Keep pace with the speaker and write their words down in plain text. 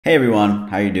Hey everyone,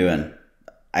 how you doing?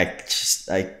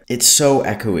 It's so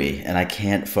echoey and I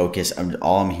can't focus.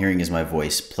 All I'm hearing is my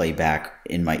voice play back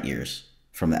in my ears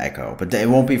from the echo, but it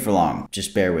won't be for long.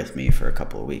 Just bear with me for a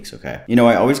couple of weeks, okay? You know,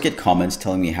 I always get comments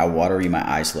telling me how watery my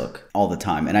eyes look all the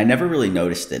time, and I never really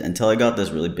noticed it until I got this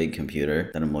really big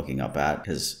computer that I'm looking up at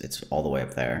because it's all the way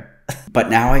up there. But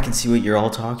now I can see what you're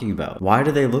all talking about. Why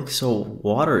do they look so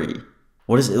watery?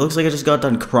 What is it? It looks like I just got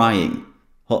done crying.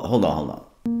 Hold on.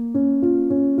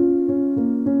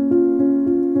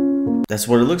 That's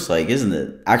what it looks like, isn't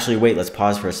it? Actually, wait, let's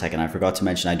pause for a second. I forgot to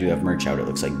mention I do have merch out. It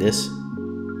looks like this.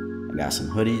 I got some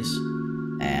hoodies,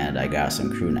 and I got some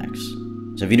crew necks.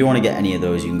 So if you do want to get any of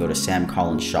those, you can go to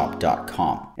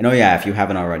samcollinsshop.com. And oh yeah, if you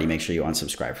haven't already, make sure you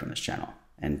unsubscribe from this channel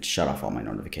and shut off all my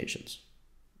notifications.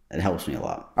 It helps me a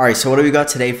lot. All right, so what do we got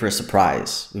today for a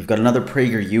surprise? We've got another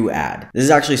PragerU ad. This is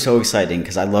actually so exciting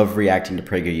because I love reacting to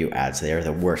PragerU ads. They are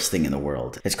the worst thing in the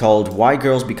world. It's called Why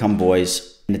Girls Become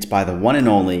Boys, and it's by the one and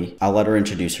only. I'll let her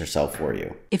introduce herself for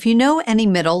you. If you know any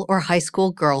middle or high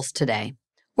school girls today,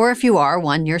 or if you are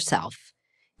one yourself,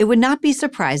 it would not be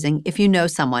surprising if you know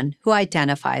someone who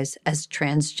identifies as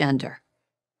transgender.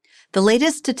 The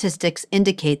latest statistics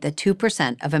indicate that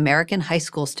 2% of American high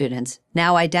school students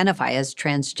now identify as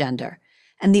transgender,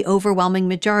 and the overwhelming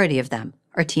majority of them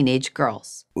are teenage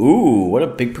girls. Ooh, what a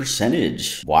big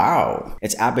percentage. Wow.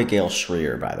 It's Abigail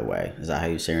Shrier, by the way. Is that how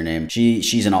you say her name?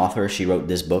 She's an author. She wrote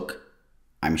this book.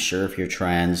 I'm sure if you're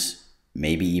trans,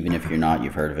 maybe even if you're not,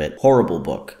 you've heard of it. Horrible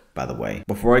book, by the way.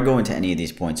 Before I go into any of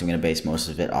these points, I'm going to base most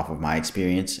of it off of my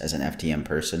experience as an FTM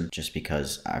person, just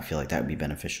because I feel like that would be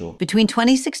beneficial. Between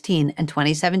 2016 and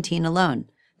 2017 alone,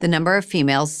 the number of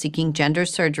females seeking gender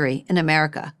surgery in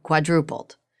America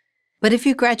quadrupled. But if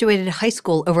you graduated high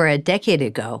school over a decade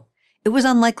ago, it was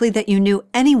unlikely that you knew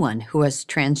anyone who was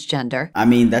transgender. I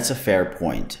mean, that's a fair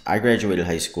point. I graduated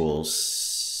high school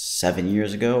 7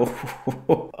 years ago.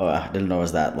 I didn't know it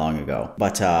was that long ago.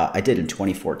 But I did in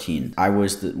 2014. I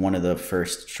was one of the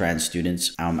first trans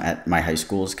students at my high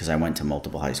schools because I went to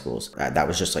multiple high schools. That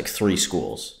was just like 3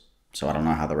 schools. So I don't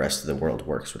know how the rest of the world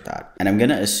works with that. And I'm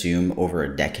going to assume over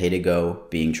a decade ago,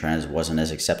 being trans wasn't as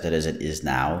accepted as it is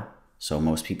now. So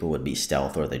most people would be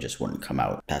stealth or they just wouldn't come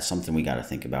out. That's something we got to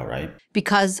think about, right?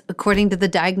 Because according to the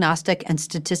Diagnostic and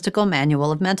Statistical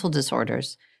Manual of Mental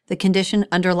Disorders, the condition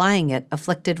underlying it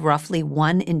afflicted roughly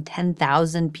 1 in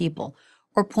 10,000 people,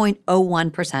 or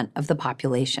 0.01% of the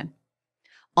population.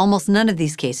 Almost none of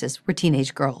these cases were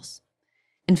teenage girls.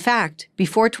 In fact,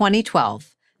 before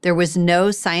 2012, there was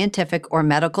no scientific or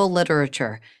medical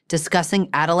literature discussing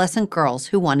adolescent girls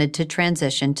who wanted to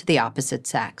transition to the opposite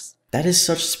sex. That is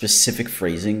such specific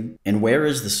phrasing. And where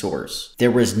is the source? There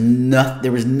was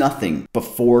nothing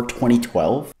before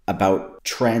 2012 about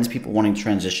trans people wanting to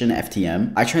transition,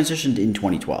 FTM. I transitioned in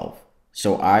 2012.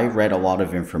 So I read a lot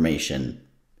of information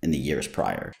in the years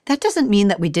prior. That doesn't mean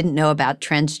that we didn't know about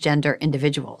transgender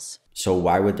individuals. So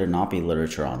why would there not be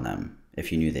literature on them? If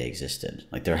you knew they existed,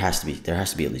 like there has to be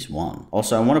at least one.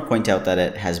 Also, I want to point out that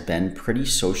it has been pretty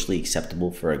socially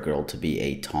acceptable for a girl to be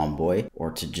a tomboy or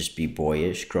to just be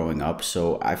boyish growing up.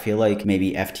 So I feel like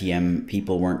maybe FTM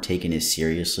people weren't taken as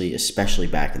seriously, especially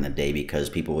back in the day, because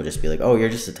people would just be like, oh, you're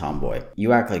just a tomboy.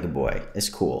 You act like a boy. It's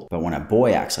cool. But when a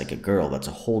boy acts like a girl, that's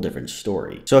a whole different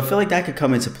story. So I feel like that could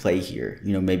come into play here.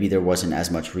 You know, maybe there wasn't as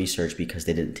much research because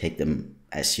they didn't take them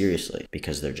as seriously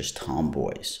because they're just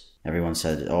tomboys. Everyone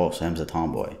said, oh, Sam's a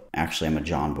tomboy. Actually, I'm a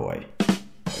John boy.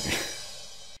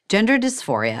 Gender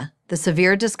dysphoria, the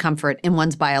severe discomfort in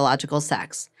one's biological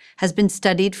sex, has been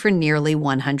studied for nearly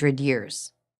 100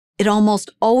 years. It almost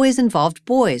always involved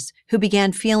boys who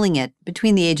began feeling it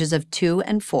between the ages of 2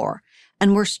 and 4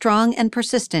 and were strong and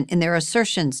persistent in their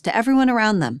assertions to everyone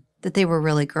around them that they were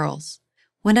really girls.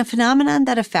 When a phenomenon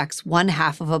that affects one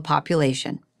half of a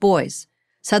population, boys,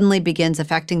 suddenly begins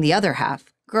affecting the other half,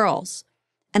 girls,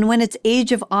 and when its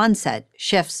age of onset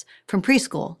shifts from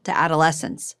preschool to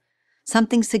adolescence,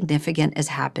 something significant is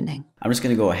happening. I'm just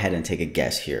going to go ahead and take a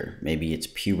guess here. Maybe it's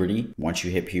puberty. Once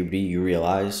you hit puberty, you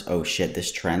realize, oh shit,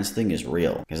 this trans thing is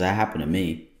real. Because that happened to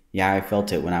me. Yeah, I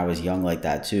felt it when I was young like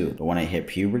that too. But when I hit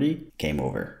puberty, game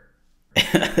over.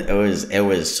 It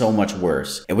was so much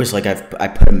worse. It was like I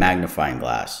put a magnifying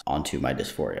glass onto my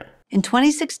dysphoria. In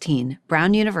 2016,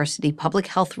 Brown University public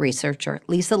health researcher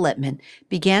Lisa Littman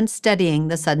began studying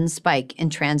the sudden spike in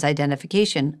trans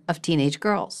identification of teenage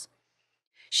girls.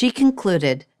 She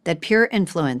concluded that peer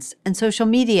influence and social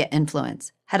media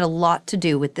influence had a lot to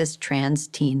do with this trans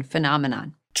teen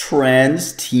phenomenon.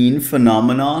 Trans teen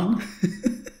phenomenon?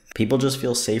 People just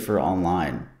feel safer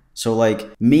online. So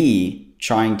like me,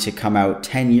 trying to come out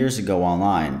 10 years ago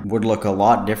online would look a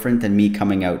lot different than me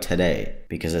coming out today,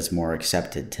 because it's more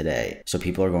accepted today. So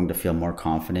people are going to feel more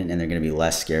confident and they're going to be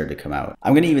less scared to come out.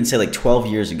 I'm going to even say like 12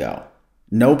 years ago,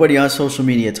 nobody on social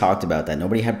media talked about that.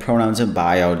 Nobody had pronouns in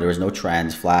bio. There was no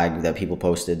trans flag that people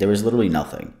posted. There was literally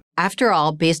nothing. After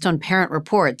all, based on parent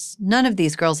reports, none of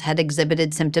these girls had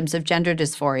exhibited symptoms of gender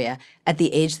dysphoria at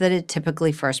the age that it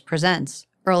typically first presents,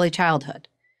 early childhood.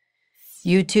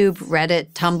 YouTube,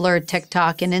 Reddit, Tumblr,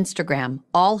 TikTok, and Instagram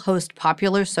all host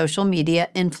popular social media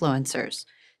influencers,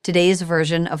 today's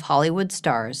version of Hollywood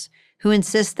stars, who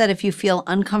insist that if you feel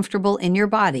uncomfortable in your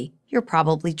body, you're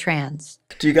probably trans.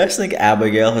 Do you guys think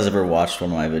Abigail has ever watched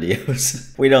one of my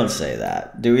videos? We don't say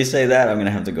that. Do we say that? I'm gonna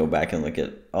have to go back and look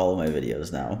at all of my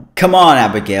videos now. Come on,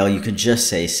 Abigail, you could just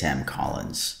say Sam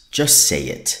Collins. Just say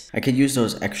it. I could use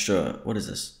those extra, what is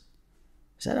this?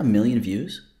 Is that 1 million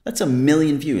views? That's 1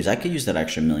 million views. I could use that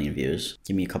extra 1 million views.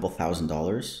 Give me a couple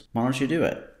 $1,000s. Why don't you do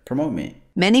it? Promote me.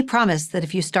 Many promise that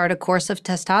if you start a course of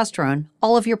testosterone,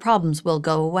 all of your problems will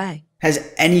go away.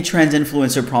 Has any trans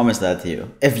influencer promised that to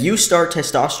you? If you start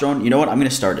testosterone, you know what? I'm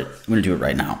gonna start it. I'm gonna do it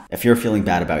right now. If you're feeling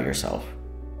bad about yourself,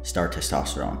 start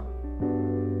testosterone.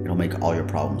 It'll make all your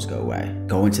problems go away.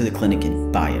 Go into the clinic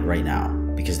and buy it right now,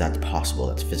 because that's possible.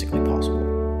 That's physically possible.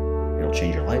 It'll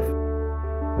change your life.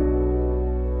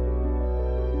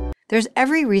 There's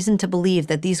every reason to believe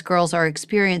that these girls are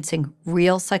experiencing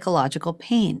real psychological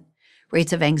pain.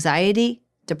 Rates of anxiety,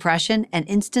 depression, and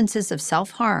instances of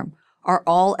self-harm are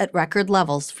all at record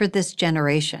levels for this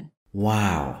generation.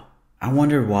 Wow. I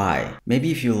wonder why.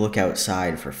 Maybe if you look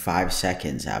outside for 5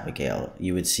 seconds, Abigail,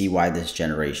 you would see why this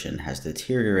generation has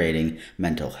deteriorating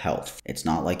mental health. It's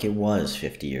not like it was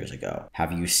 50 years ago.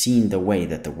 Have you seen the way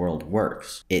that the world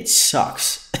works? It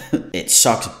sucks. It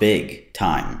sucks big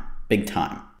time. Big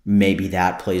time. Maybe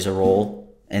that plays a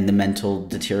role in the mental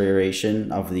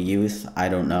deterioration of the youth. I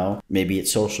don't know. Maybe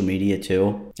it's social media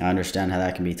too. I understand how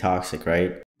that can be toxic,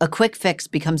 right? A quick fix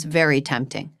becomes very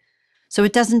tempting. So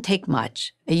it doesn't take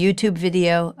much, a YouTube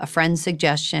video, a friend's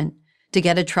suggestion, to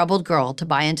get a troubled girl to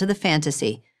buy into the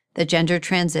fantasy that gender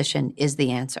transition is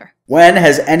the answer. When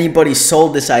has anybody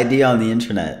sold this idea on the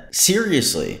internet?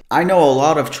 Seriously. I know a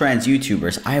lot of trans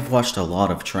YouTubers. I have watched a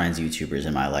lot of trans YouTubers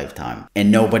in my lifetime.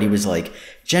 And nobody was like,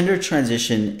 gender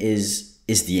transition is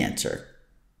the answer.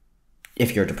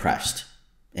 If you're depressed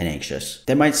and anxious.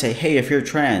 They might say, hey, if you're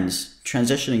trans,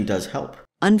 transitioning does help.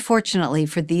 Unfortunately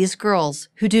for these girls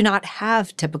who do not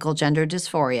have typical gender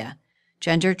dysphoria,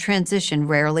 gender transition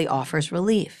rarely offers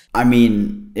relief. I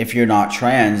mean, if you're not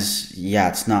trans, yeah,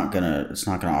 it's not gonna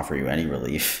offer you any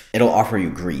relief. It'll offer you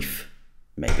grief,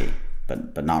 maybe,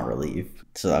 but not relief.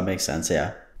 So that makes sense,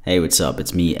 yeah. Hey, what's up?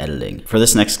 It's me editing. For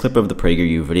this next clip of the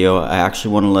PragerU video, I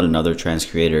actually want to let another trans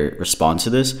creator respond to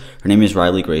this. Her name is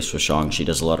Riley Grace Rochong. She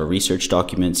does a lot of research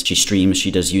documents. She streams, she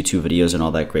does YouTube videos and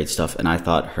all that great stuff. And I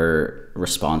thought her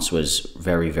response was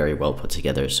very, very well put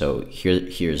together. So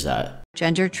here's that.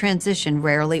 Gender transition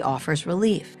rarely offers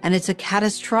relief, and it's a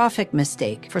catastrophic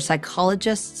mistake for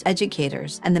psychologists,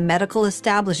 educators, and the medical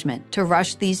establishment to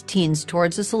rush these teens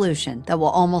towards a solution that will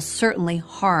almost certainly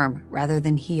harm rather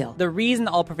than heal. The reason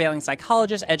all prevailing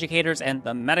psychologists, educators, and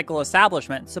the medical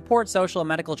establishment support social and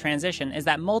medical transition is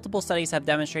that multiple studies have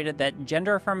demonstrated that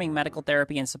gender-affirming medical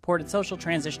therapy and supported social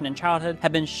transition in childhood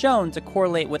have been shown to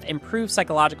correlate with improved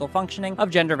psychological functioning of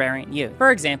gender-variant youth.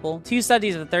 For example, 2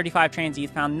 studies of 35 trans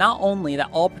youth found not only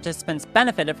that all participants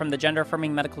benefited from the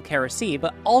gender-affirming medical care received,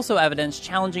 but also evidence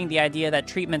challenging the idea that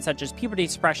treatment such as puberty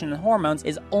suppression and hormones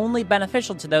is only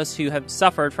beneficial to those who have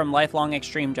suffered from lifelong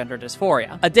extreme gender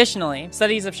dysphoria. Additionally,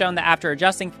 studies have shown that after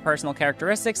adjusting for personal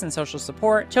characteristics and social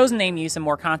support, chosen name use in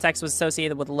more contexts was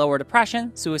associated with lower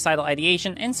depression, suicidal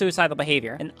ideation, and suicidal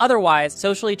behavior. And otherwise,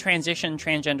 socially transitioned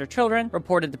transgender children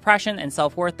reported depression and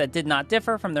self-worth that did not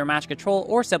differ from their match control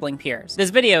or sibling peers. This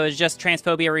video is just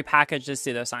transphobia repackaged as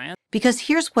pseudoscience. Because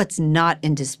here's what's not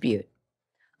in dispute.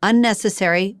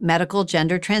 Unnecessary medical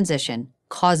gender transition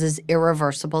causes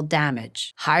irreversible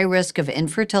damage, high risk of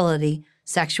infertility,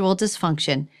 sexual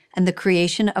dysfunction, and the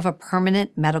creation of a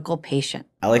permanent medical patient.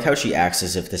 I like how she acts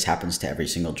as if this happens to every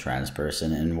single trans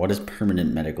person. And what does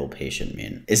permanent medical patient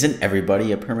mean? Isn't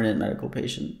everybody a permanent medical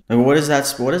patient? Like, what does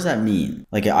that mean?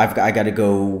 Like, I gotta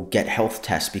go get health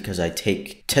tests because I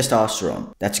take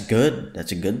testosterone. That's good.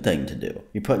 That's a good thing to do.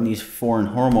 You're putting these foreign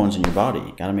hormones in your body.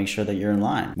 You gotta make sure that you're in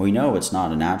line. We know it's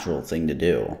not a natural thing to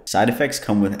do. Side effects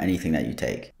come with anything that you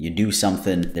take. You do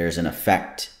something, there's an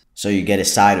effect. So you get a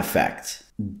side effect.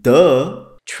 Duh.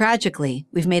 Tragically,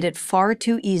 we've made it far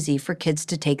too easy for kids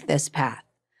to take this path,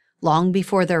 long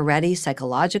before they're ready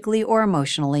psychologically or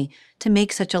emotionally to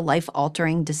make such a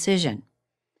life-altering decision.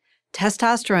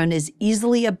 Testosterone is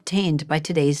easily obtained by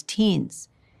today's teens.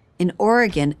 In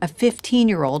Oregon, a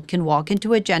 15-year-old can walk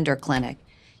into a gender clinic.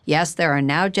 Yes, there are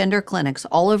now gender clinics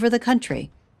all over the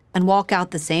country, and walk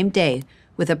out the same day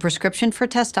with a prescription for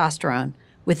testosterone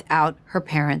without her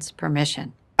parents'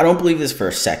 permission. I don't believe this for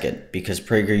a second because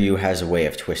PragerU has a way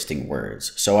of twisting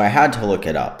words, so I had to look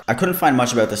it up. I couldn't find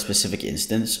much about the specific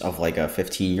instance of like a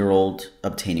 15-year-old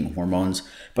obtaining hormones,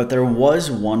 but there was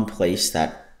one place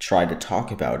that tried to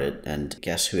talk about it, and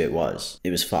guess who it was?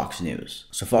 It was Fox News.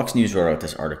 So Fox News wrote out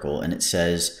this article, and it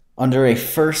says, under a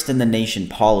first-in-the-nation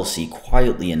policy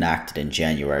quietly enacted in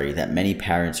January that many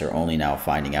parents are only now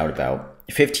finding out about,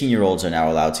 15-year-olds are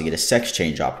now allowed to get a sex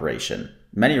change operation.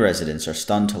 Many residents are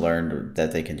stunned to learn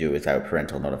that they can do it without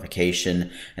parental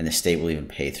notification, and the state will even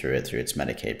pay through its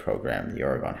Medicaid program, the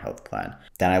Oregon Health Plan.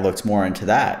 Then I looked more into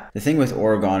that. The thing with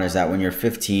Oregon is that when you're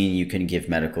 15, you can give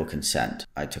medical consent.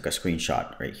 I took a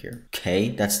screenshot right here. Okay,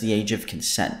 that's the age of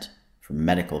consent. For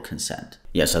medical consent.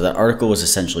 Yeah, so that article was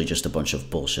essentially just a bunch of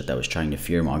bullshit that was trying to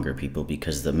fearmonger people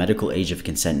because the medical age of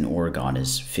consent in Oregon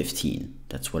is 15.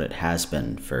 That's what it has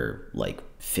been for like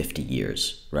 50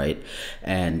 years, right?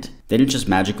 And they didn't just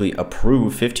magically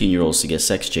approve 15-year-olds to get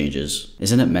sex changes.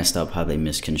 Isn't it messed up how they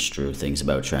misconstrue things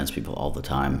about trans people all the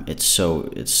time? It's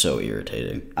so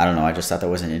irritating. I don't know, I just thought that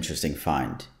was an interesting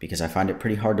find because I find it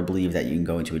pretty hard to believe that you can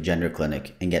go into a gender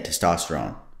clinic and get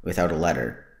testosterone without a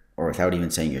letter. Or without even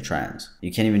saying you're trans.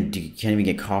 You can't even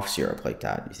get cough syrup like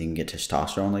that. You think you can get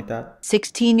testosterone like that?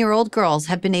 16-year-old girls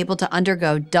have been able to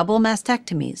undergo double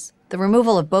mastectomies, the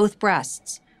removal of both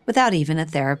breasts, without even a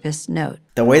therapist's note.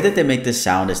 The way that they make this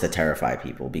sound is to terrify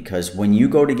people because when you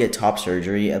go to get top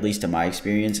surgery, at least in my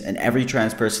experience, and every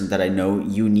trans person that I know,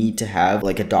 you need to have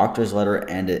like a doctor's letter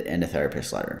and a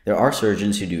therapist's letter. There are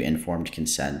surgeons who do informed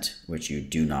consent, which you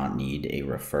do not need a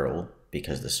referral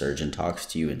because the surgeon talks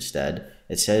to you instead.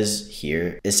 It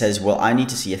says, well, I need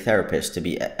to see a therapist to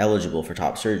be eligible for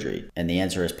top surgery. And the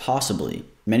answer is possibly.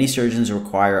 Many surgeons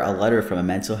require a letter from a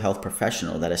mental health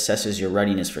professional that assesses your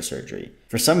readiness for surgery.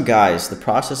 For some guys, the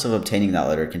process of obtaining that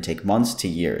letter can take months to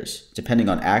years, depending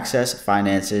on access,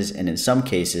 finances, and in some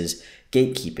cases,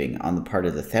 gatekeeping on the part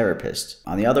of the therapist.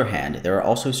 On the other hand, there are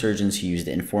also surgeons who use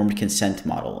the informed consent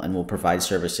model and will provide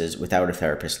services without a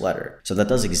therapist letter. So that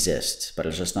does exist, but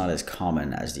it's just not as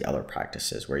common as the other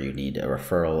practices where you need a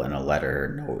referral and a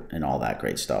letter, note, and all that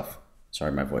great stuff.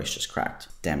 Sorry, my voice just cracked.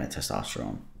 Damn it,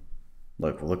 testosterone.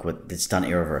 Look what it's done,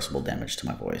 irreversible damage to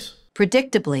my voice.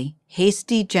 Predictably,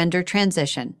 hasty gender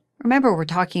transition, remember we're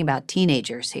talking about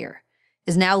teenagers here,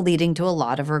 is now leading to a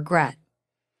lot of regret.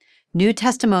 New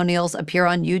testimonials appear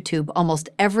on YouTube almost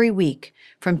every week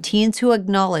from teens who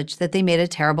acknowledge that they made a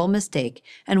terrible mistake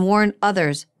and warn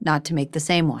others not to make the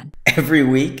same one. Every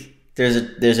week, there's a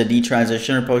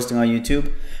detransitioner posting on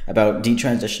YouTube about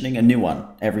detransitioning, a new one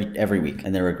every week,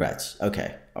 and their regrets.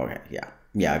 Okay,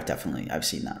 yeah, I've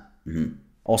seen that.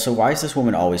 Also, why is this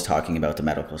woman always talking about the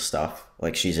medical stuff?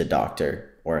 Like she's a doctor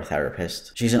or a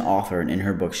therapist. She's an author, and in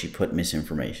her book, she put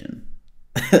misinformation.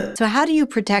 So how do you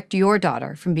protect your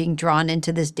daughter from being drawn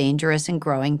into this dangerous and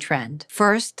growing trend?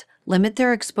 First, limit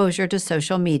their exposure to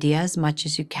social media as much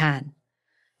as you can.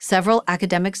 Several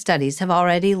academic studies have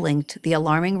already linked the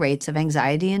alarming rates of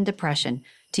anxiety and depression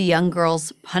to young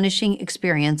girls' punishing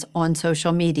experience on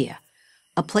social media,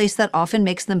 a place that often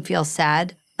makes them feel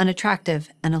sad, unattractive,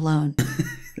 and alone.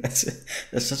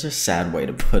 That's such a sad way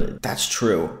to put it. That's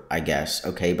true, I guess.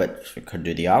 Okay, but it could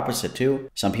do the opposite too.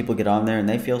 Some people get on there and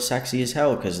they feel sexy as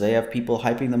hell because they have people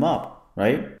hyping them up,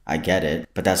 right? I get it,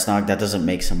 but that doesn't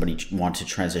make somebody want to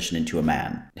transition into a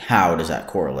man. How does that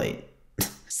correlate?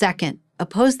 Second,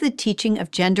 oppose the teaching of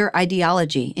gender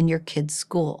ideology in your kid's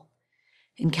school.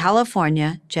 In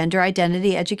California, gender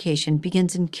identity education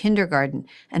begins in kindergarten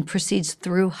and proceeds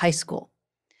through high school.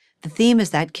 The theme is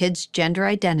that kids' gender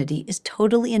identity is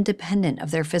totally independent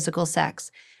of their physical sex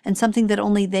and something that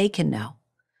only they can know.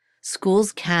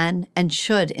 Schools can and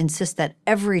should insist that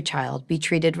every child be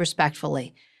treated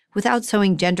respectfully without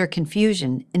sowing gender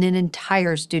confusion in an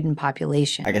entire student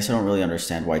population. I guess I don't really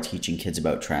understand why teaching kids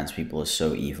about trans people is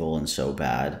so evil and so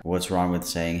bad. What's wrong with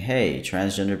saying, hey,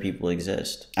 transgender people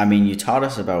exist? I mean, you taught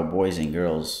us about boys and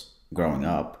girls growing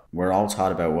up. We're all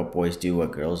taught about what boys do,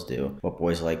 what girls do, what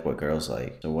boys like, what girls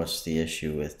like. So what's the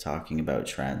issue with talking about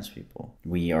trans people?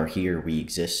 We are here, we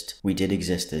exist. We did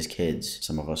exist as kids.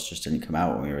 Some of us just didn't come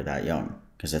out when we were that young.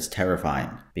 Because that's terrifying.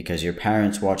 Because your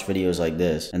parents watch videos like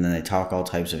this and then they talk all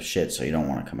types of shit so you don't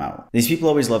want to come out. These people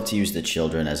always love to use the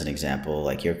children as an example.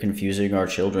 Like, you're confusing our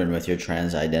children with your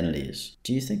trans identities.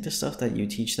 Do you think the stuff that you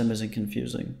teach them isn't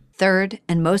confusing? Third,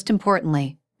 and most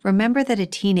importantly, remember that a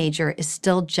teenager is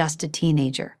still just a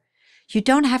teenager. You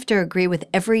don't have to agree with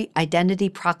every identity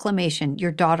proclamation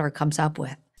your daughter comes up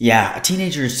with. Yeah, a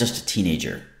teenager is just a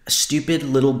teenager. A stupid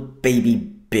little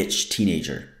baby bitch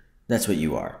teenager. That's what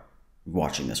you are.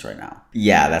 Watching this right now.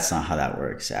 Yeah, that's not how that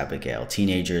works, Abigail.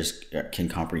 Teenagers can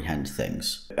comprehend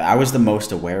things. I was the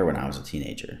most aware when I was a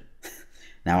teenager.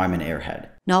 Now I'm an airhead.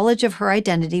 Knowledge of her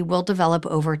identity will develop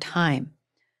over time.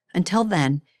 Until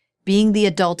then, being the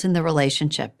adult in the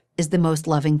relationship is the most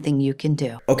loving thing you can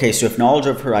do. Okay, so if knowledge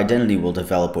of her identity will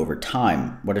develop over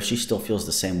time, what if she still feels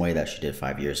the same way that she did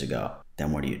 5 years ago?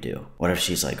 Then what do you do? What if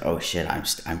she's like, oh shit, I'm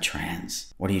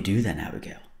trans? What do you do then,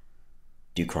 Abigail?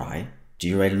 Do you cry? Do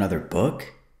you write another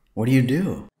book? What do you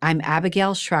do? I'm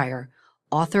Abigail Schreier,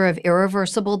 author of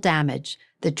Irreversible Damage,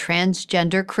 The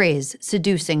Transgender Craze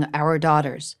Seducing Our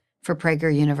Daughters, for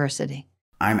Prager University.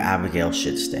 I'm Abigail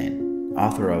Shitstain,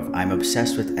 author of I'm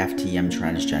Obsessed with FTM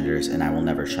Transgenders and I Will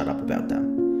Never Shut Up About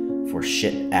Them, for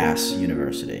Shit Ass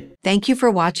University. Thank you for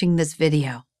watching this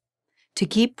video. To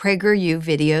keep PragerU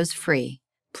videos free,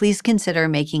 please consider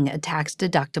making a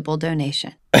tax-deductible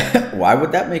donation. Why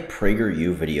would that make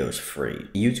PragerU videos free?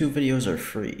 YouTube videos are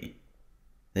free.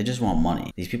 They just want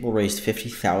money. These people raised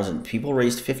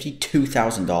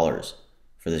 $52,000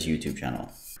 for this YouTube channel.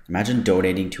 Imagine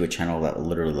donating to a channel that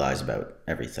literally lies about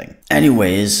everything.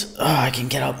 Anyways, I can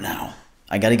get up now.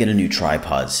 I gotta get a new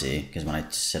tripod, see? Because when I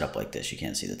sit up like this, you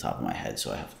can't see the top of my head,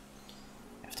 so I have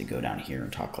to go down here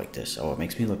and talk like this. Oh, it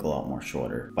makes me look a lot more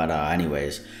shorter. But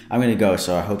anyways, I'm gonna go,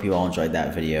 so I hope you all enjoyed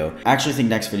that video. I actually think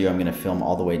next video I'm gonna film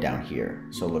all the way down here,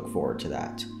 so look forward to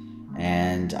that.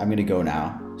 And I'm gonna go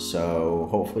now, so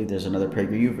hopefully there's another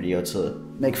PragerU video to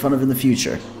make fun of in the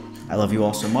future. I love you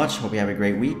all so much. Hope you have a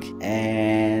great week,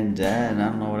 and I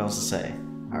don't know what else to say.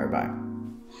 All right, bye.